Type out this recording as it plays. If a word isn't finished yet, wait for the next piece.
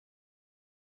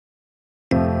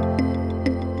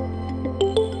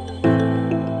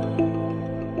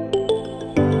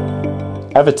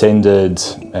I've attended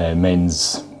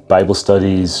men's Bible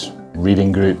studies,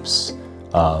 reading groups,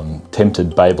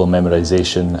 attempted Bible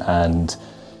memorization, and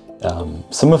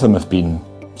some of them have been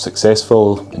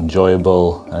successful,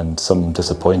 enjoyable, and some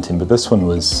disappointing, but this one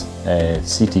was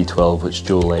CT12, which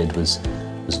Joe led, was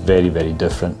very, very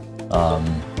different.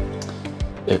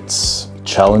 It's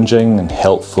challenging and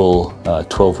helpful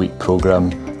 12-week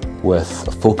program with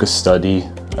a focused study,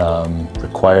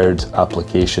 required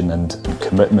application and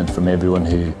commitment from everyone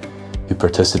who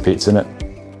participates in it.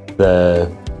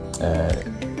 The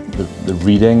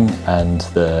reading and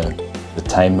the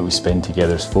time that we spend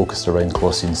together is focused around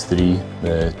Colossians 3,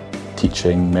 the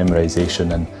teaching,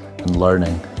 memorization and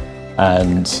learning.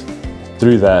 And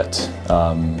through that,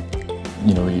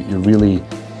 you're really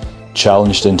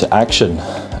challenged into action.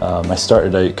 I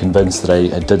started out convinced that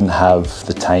I didn't have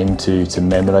the time to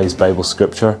memorize Bible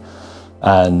scripture,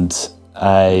 and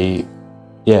I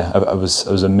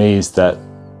was amazed that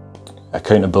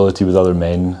accountability with other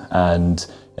men and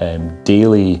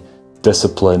daily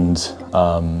disciplined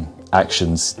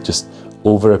actions just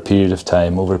over a period of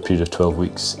time, over a period of 12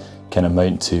 weeks, can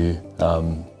amount to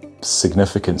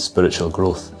significant spiritual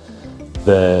growth.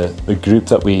 The group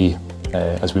that we,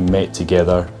 as we met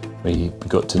together, we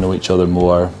got to know each other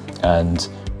more, and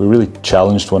we really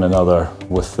challenged one another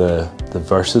with the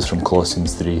verses from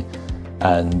Colossians 3,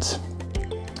 and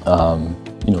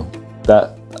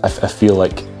that I feel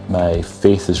like my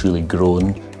faith has really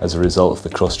grown as a result of the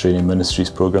cross-training ministries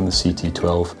program, the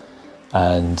CT12,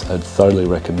 and I'd thoroughly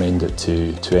recommend it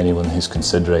to anyone who's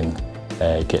considering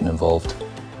getting involved.